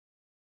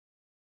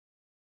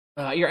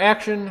 Your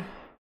action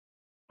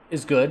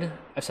is good.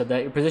 I've said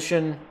that. Your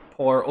position,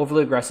 poor,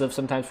 overly aggressive,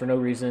 sometimes for no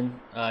reason.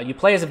 You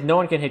play as if no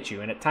one can hit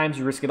you, and at times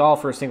you risk it all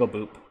for a single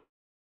boop.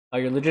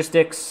 Your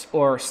logistics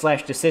or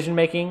 / decision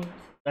making,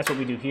 that's what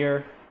we do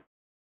here.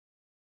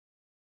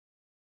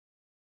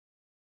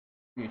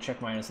 You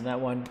check minus on that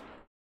one.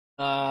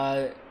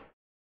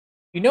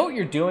 You know what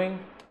you're doing,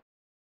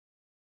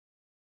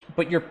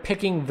 but you're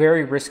picking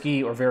very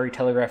risky or very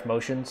telegraphed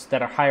motions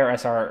that a higher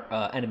SR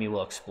enemy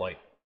will exploit.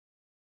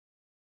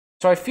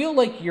 So I feel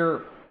like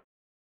you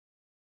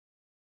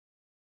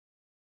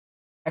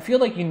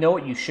know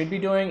what you should be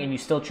doing, and you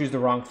still choose the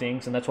wrong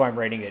things, and that's why I'm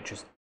rating it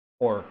just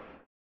poor.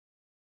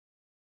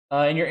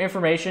 In your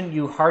information,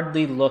 you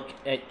hardly look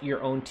at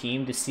your own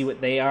team to see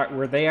what they are,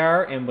 where they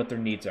are, and what their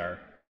needs are.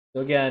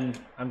 So again,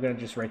 I'm gonna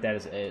just rate that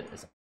as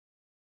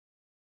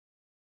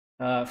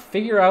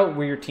figure out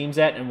where your team's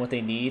at and what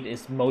they need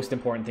is the most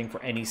important thing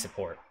for any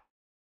support.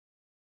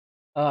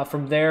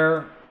 From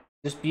there,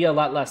 just be a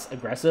lot less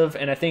aggressive,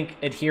 and I think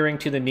adhering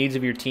to the needs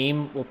of your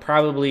team will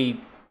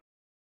probably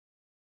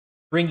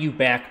bring you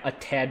back a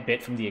tad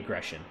bit from the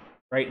aggression,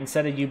 right?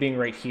 Instead of you being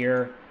right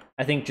here,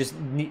 I think just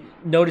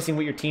noticing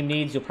what your team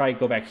needs, you'll probably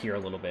go back here a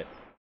little bit.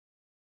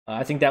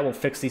 I think that will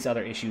fix these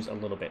other issues a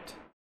little bit.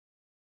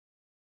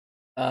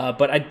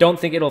 But I don't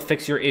think it'll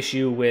fix your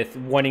issue with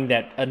wanting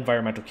that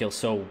environmental kill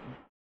so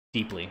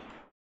deeply.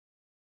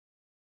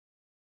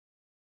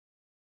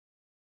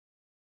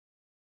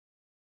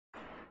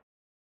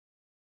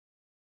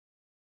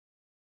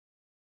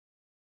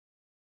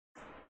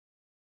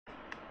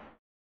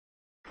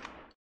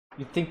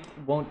 You think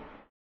won't?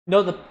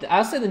 No,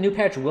 I'll say the new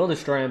patch will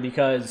destroy him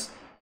because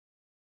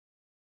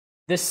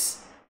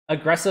this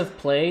aggressive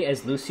play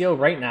as Lucio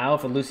right now,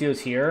 if a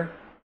Lucio's here,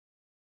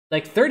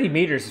 like 30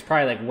 meters is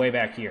probably like way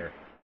back here.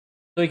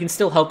 So he can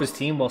still help his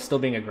team while still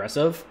being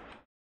aggressive.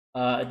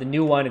 The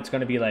new one, it's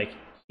going to be like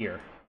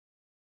here.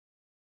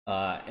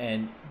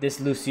 And this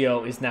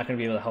Lucio is not going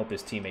to be able to help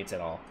his teammates at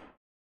all.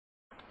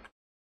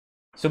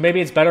 So maybe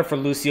it's better for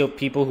Lucio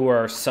people who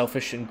are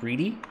selfish and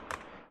greedy.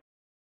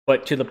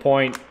 But to the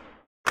point,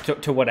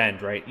 to what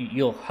end, right?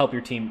 You'll help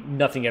your team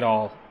nothing at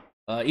all.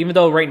 Even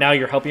though right now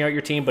you're helping out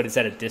your team, but it's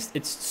at a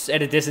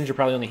distance, you're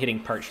probably only hitting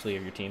partially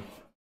of your team.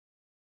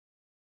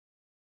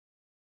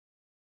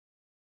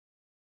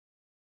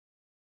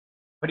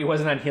 But he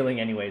wasn't on healing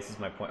anyways, is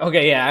my point.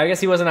 Okay, yeah, I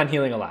guess he wasn't on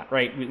healing a lot,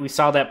 right? We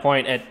saw that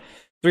point at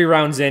 3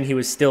 rounds in, he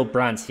was still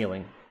bronze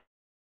healing.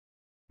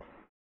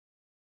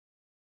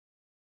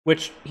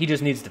 Which he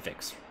just needs to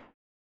fix.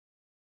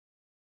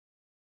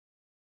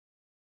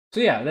 So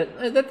yeah,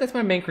 that's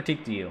my main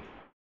critique to you.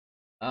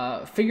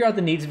 Figure out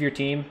the needs of your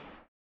team,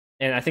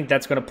 and I think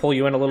that's going to pull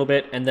you in a little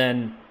bit. And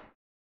then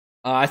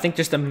I think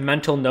just a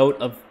mental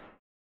note of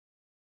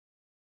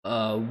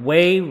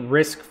weigh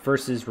risk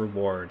versus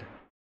reward.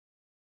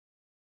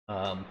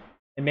 And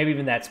maybe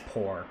even that's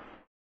poor.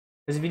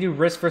 Because if you do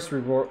risk versus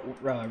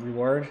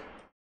reward,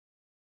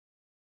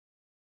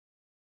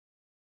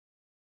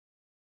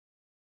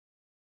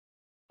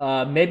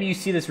 maybe you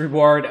see this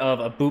reward of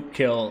a boop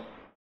kill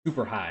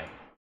super high.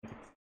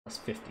 Plus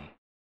 50.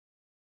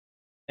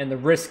 And the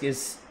risk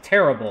is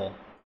terrible,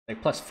 like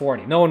plus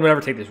 40. No one would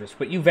ever take this risk,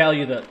 but you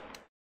value the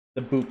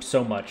boop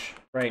so much,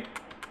 right?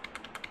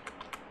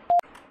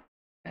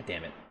 God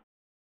damn it.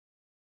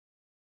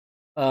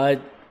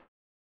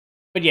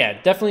 But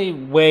yeah, definitely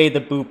weigh the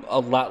boop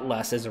a lot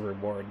less as a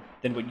reward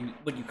than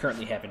what you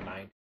currently have in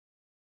mind.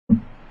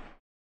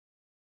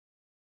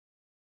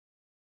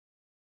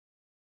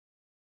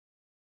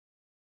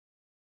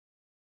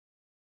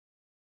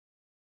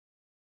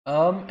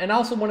 And I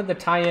also wanted to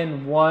tie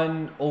in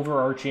one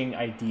overarching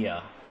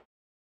idea.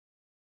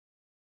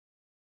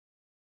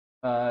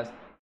 So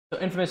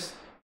Infamous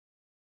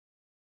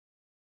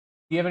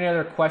you have any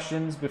other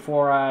questions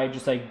before I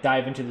just like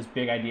dive into this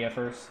big idea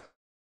first?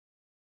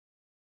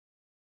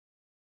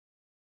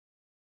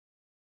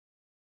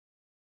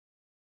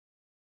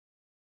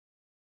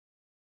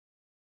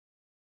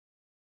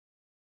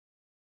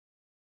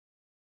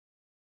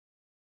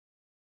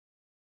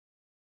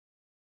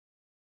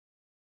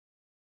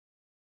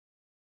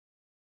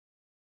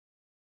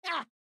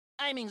 Ah,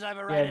 timing's Yeah,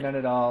 overrated. none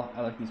at all.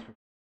 I like these.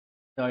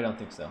 No, I don't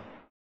think so.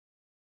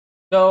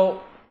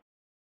 So,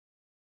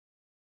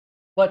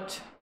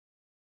 what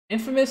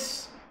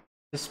Infamous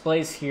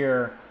displays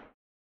here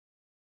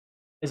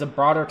is a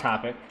broader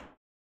topic,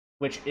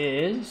 which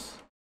is,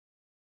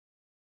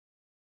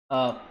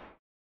 and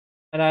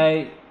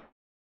I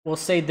will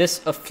say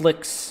this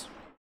afflicts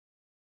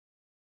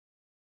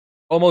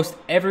almost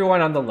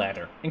everyone on the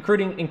ladder,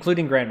 including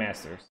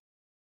grandmasters.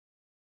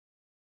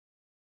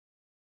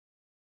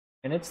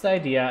 And it's the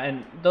idea,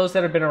 and those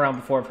that have been around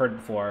before have heard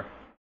before.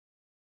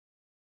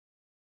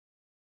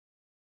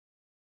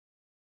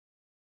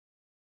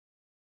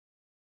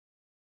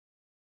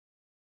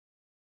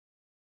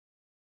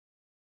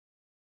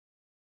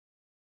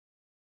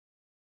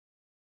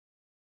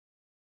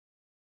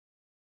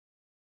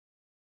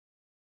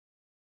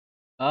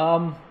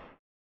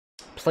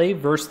 Play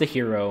versus the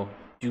hero.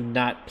 Do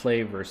not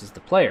play versus the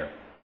player.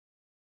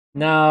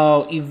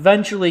 Now,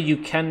 eventually you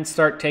can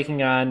start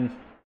taking on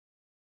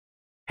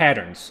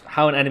patterns,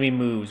 how an enemy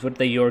moves, what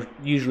they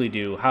usually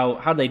do,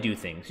 how they do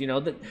things. You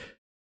know,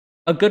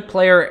 a good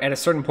player at a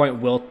certain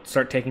point will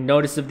start taking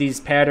notice of these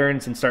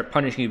patterns and start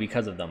punishing you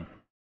because of them.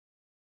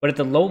 But at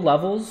the low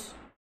levels,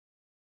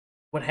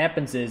 what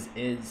happens is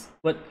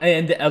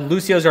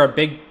Lucios are a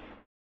big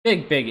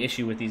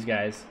issue with these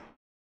guys.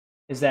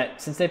 Is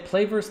that since they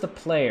play versus the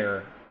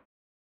player,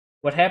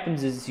 what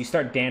happens is you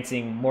start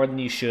dancing more than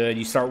you should,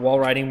 you start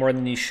wall riding more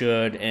than you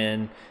should,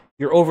 and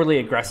you're overly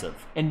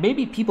aggressive. And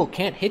maybe people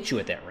can't hit you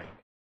at that rank,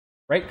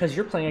 right? Because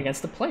you're playing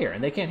against the player,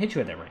 and they can't hit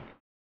you at that rank.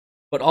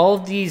 But all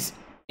of these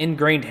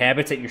ingrained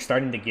habits that you're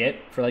starting to get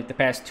for like the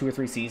past 2 or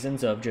 3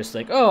 seasons of just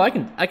like, oh, I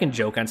can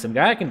joke on some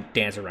guy, I can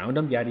dance around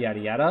him, yada yada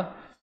yada.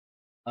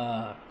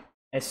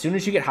 As soon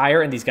as you get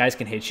higher and these guys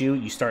can hit you,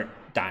 you start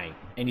dying,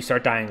 and you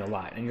start dying a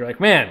lot, and you're like,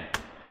 man,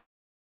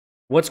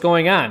 what's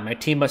going on? My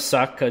team must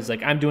suck because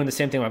like I'm doing the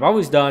same thing I've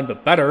always done,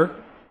 but better,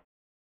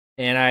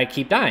 and I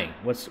keep dying.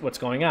 What's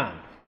going on?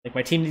 Like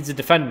my team needs to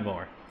defend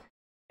more.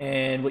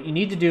 And what you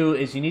need to do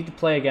is you need to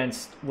play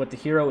against what the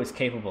hero is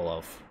capable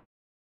of.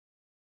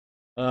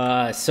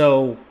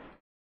 So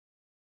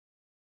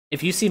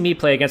if you see me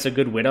play against a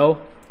good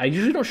Widow, I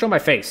usually don't show my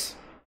face.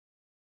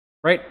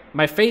 Right?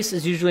 My face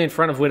is usually in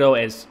front of Widow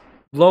as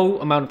low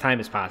amount of time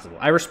as possible.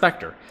 I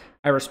respect her.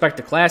 I respect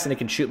the class, and it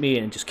can shoot me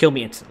and just kill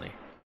me instantly.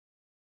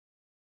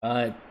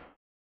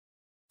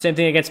 Same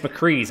thing against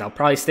McCree's. I'll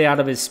probably stay out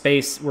of his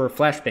space where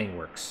flashbang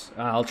works.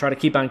 I'll try to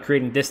keep on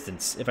creating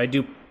distance. If I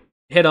do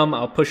hit him,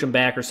 I'll push him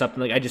back or something.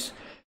 Like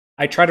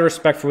I try to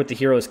respect for what the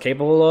hero is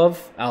capable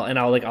of.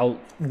 I'll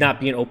not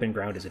be an open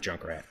ground as a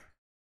Junkrat.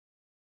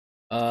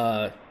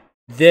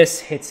 This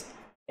hits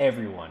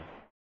everyone.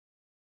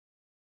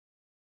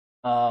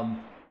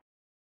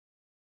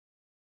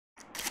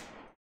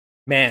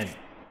 Man.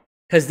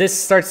 Because this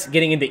starts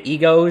getting into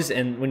egos,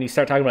 and when you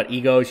start talking about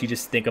egos, you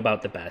just think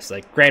about the best.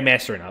 Like,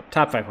 Grandmaster and up,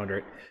 top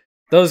 500.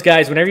 Those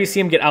guys, whenever you see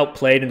them get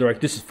outplayed, and they're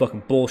like, this is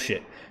fucking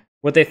bullshit.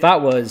 What they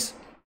thought was...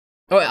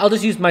 Oh, I'll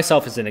just use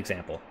myself as an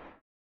example.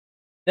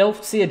 They'll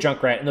see a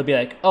Junkrat, and they'll be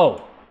like,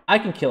 oh, I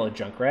can kill a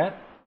Junkrat.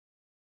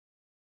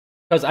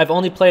 Because I've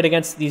only played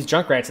against these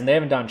Junkrats, and they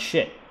haven't done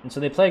shit. And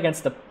so they play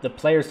against the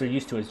players they're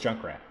used to as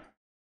Junkrat.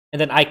 And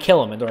then I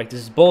kill them, and they're like,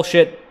 this is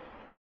bullshit.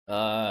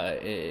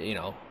 You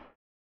know...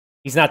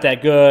 He's not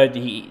that good.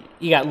 He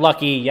got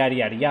lucky, yada,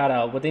 yada,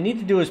 yada. What they need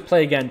to do is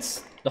play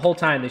against... The whole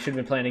time, they should have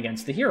been playing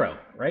against the hero,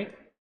 right?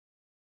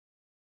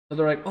 So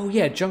they're like, oh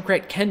yeah,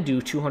 Junkrat can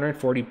do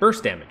 240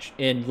 burst damage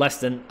in less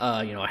than,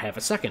 a half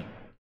a second.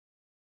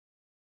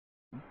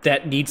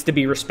 That needs to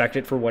be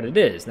respected for what it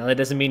is. Now, that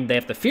doesn't mean they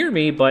have to fear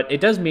me, but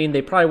it does mean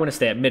they probably want to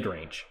stay at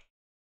mid-range.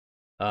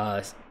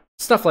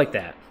 Stuff like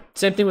that.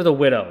 Same thing with a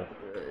Widow.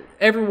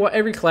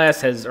 Every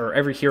class has, or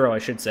every hero, I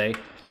should say,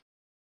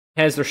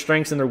 has their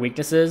strengths and their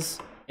weaknesses,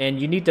 and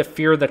you need to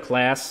fear the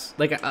class.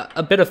 Like,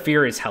 a bit of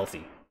fear is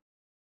healthy.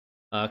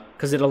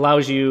 Because it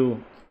allows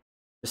you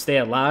to stay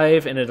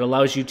alive, and it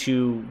allows you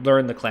to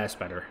learn the class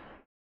better.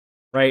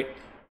 Right?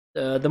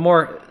 The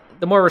more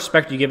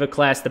respect you give a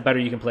class, the better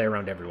you can play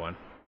around everyone.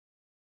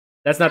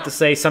 That's not to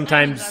say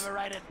sometimes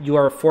you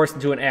are forced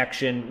into an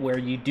action where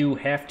you do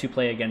have to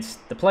play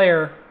against the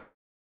player.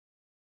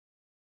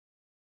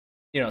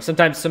 You know,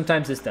 sometimes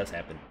this does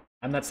happen.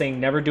 I'm not saying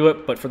never do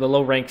it, but for the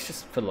low ranks,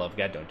 just for the love of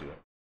God, don't do it.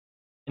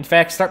 In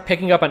fact, start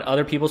picking up on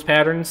other people's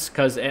patterns,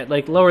 because at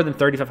like lower than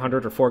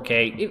 3,500 or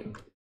 4K,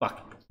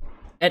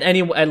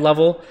 at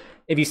level,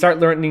 if you start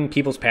learning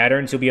people's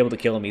patterns, you'll be able to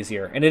kill them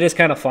easier. And it is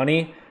kind of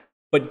funny,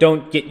 but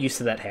don't get used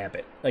to that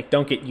habit. Like,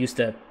 don't get used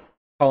to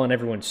calling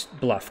everyone's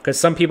bluff, because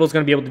some people's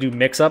going to be able to do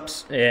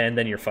mix-ups, and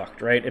then you're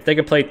fucked, right? If they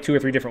can play 2 or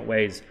 3 different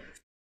ways,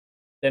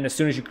 then as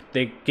soon as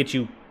they get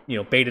you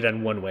baited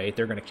on one way,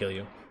 they're gonna kill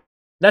you.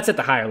 That's at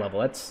the higher level.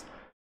 That's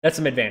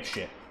some advanced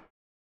shit.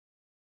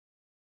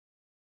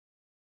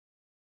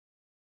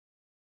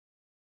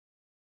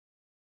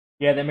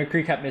 Yeah, that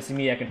McCree kept missing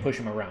me. I can push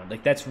him around.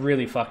 Like, that's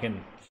really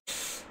fucking...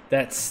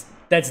 That's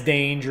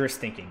dangerous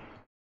thinking.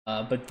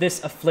 But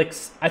this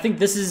afflicts... I think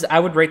this is... I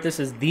would rate this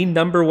as the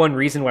 #1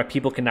 reason why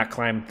people cannot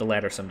climb the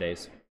ladder some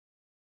days.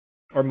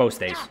 Or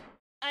most days.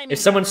 If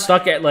someone's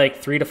stuck at, like,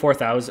 3 to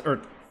 4,000...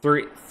 Or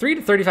 3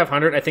 to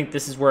 3,500, I think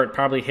this is where it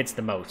probably hits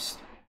the most.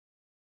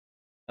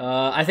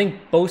 I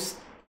think both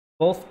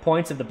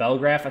points of the bell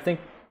graph... I think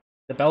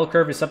the bell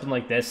curve is something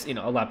like this, a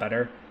lot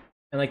better.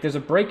 And, like, there's a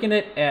break in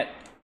it at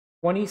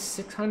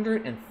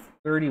 2,600 and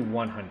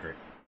 3,100.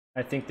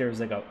 I think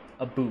there's like a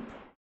boop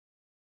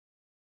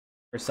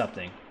or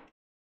something.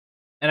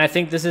 And I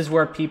think this is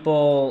where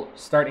people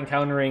start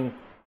encountering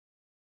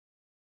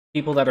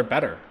people that are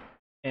better.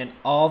 And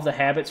all of the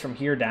habits from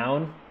here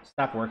down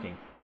stop working.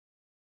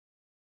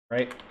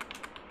 Right?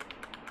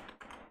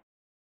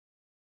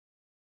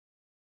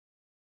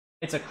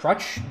 It's a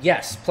crutch?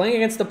 Yes. Playing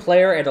against a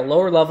player at a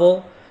lower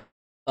level,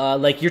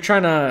 like you're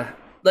trying to...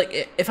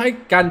 Like, if I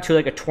got into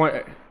like a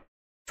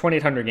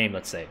 2,800 game,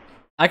 let's say,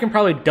 I can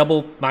probably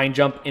double mind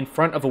jump in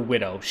front of a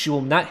Widow. She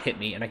will not hit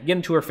me, and I can get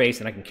into her face,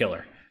 and I can kill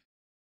her.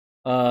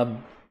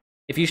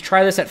 If you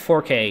try this at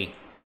 4K,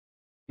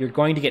 you're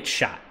going to get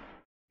shot.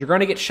 You're going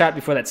to get shot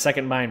before that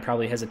second mine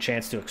probably has a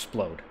chance to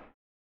explode.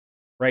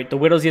 Right? The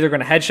Widow's either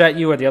going to headshot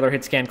you, or the other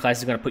hit scan class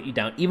is going to put you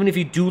down. Even if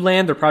you do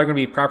land, they're probably going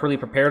to be properly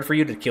prepared for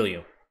you to kill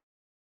you.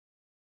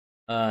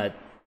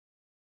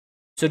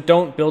 So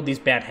don't build these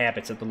bad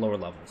habits at the lower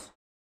levels.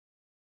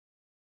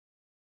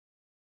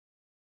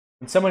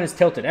 When someone is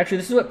tilted, actually,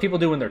 this is what people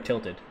do when they're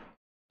tilted.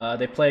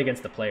 They play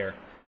against the player.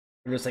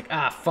 They're just like,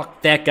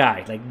 fuck that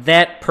guy. Like,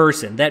 that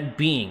person, that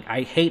being.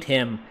 I hate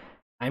him.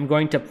 I'm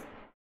going to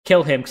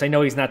kill him because I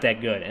know he's not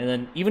that good. And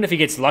then, even if he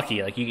gets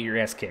lucky, like, you get your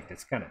ass kicked.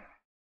 It's kind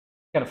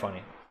of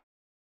funny.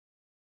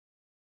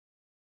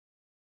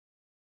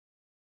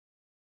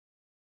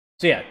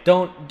 So yeah,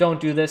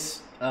 don't do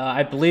this.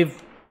 I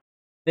believe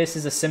this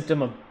is a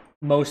symptom of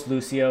most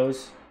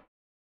Lucios.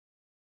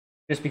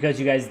 Just because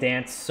you guys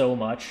dance so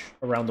much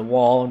around the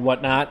wall and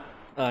whatnot.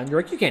 And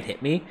you're like, you can't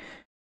hit me.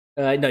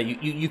 No,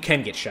 you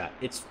can get shot.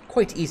 It's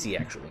quite easy,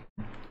 actually.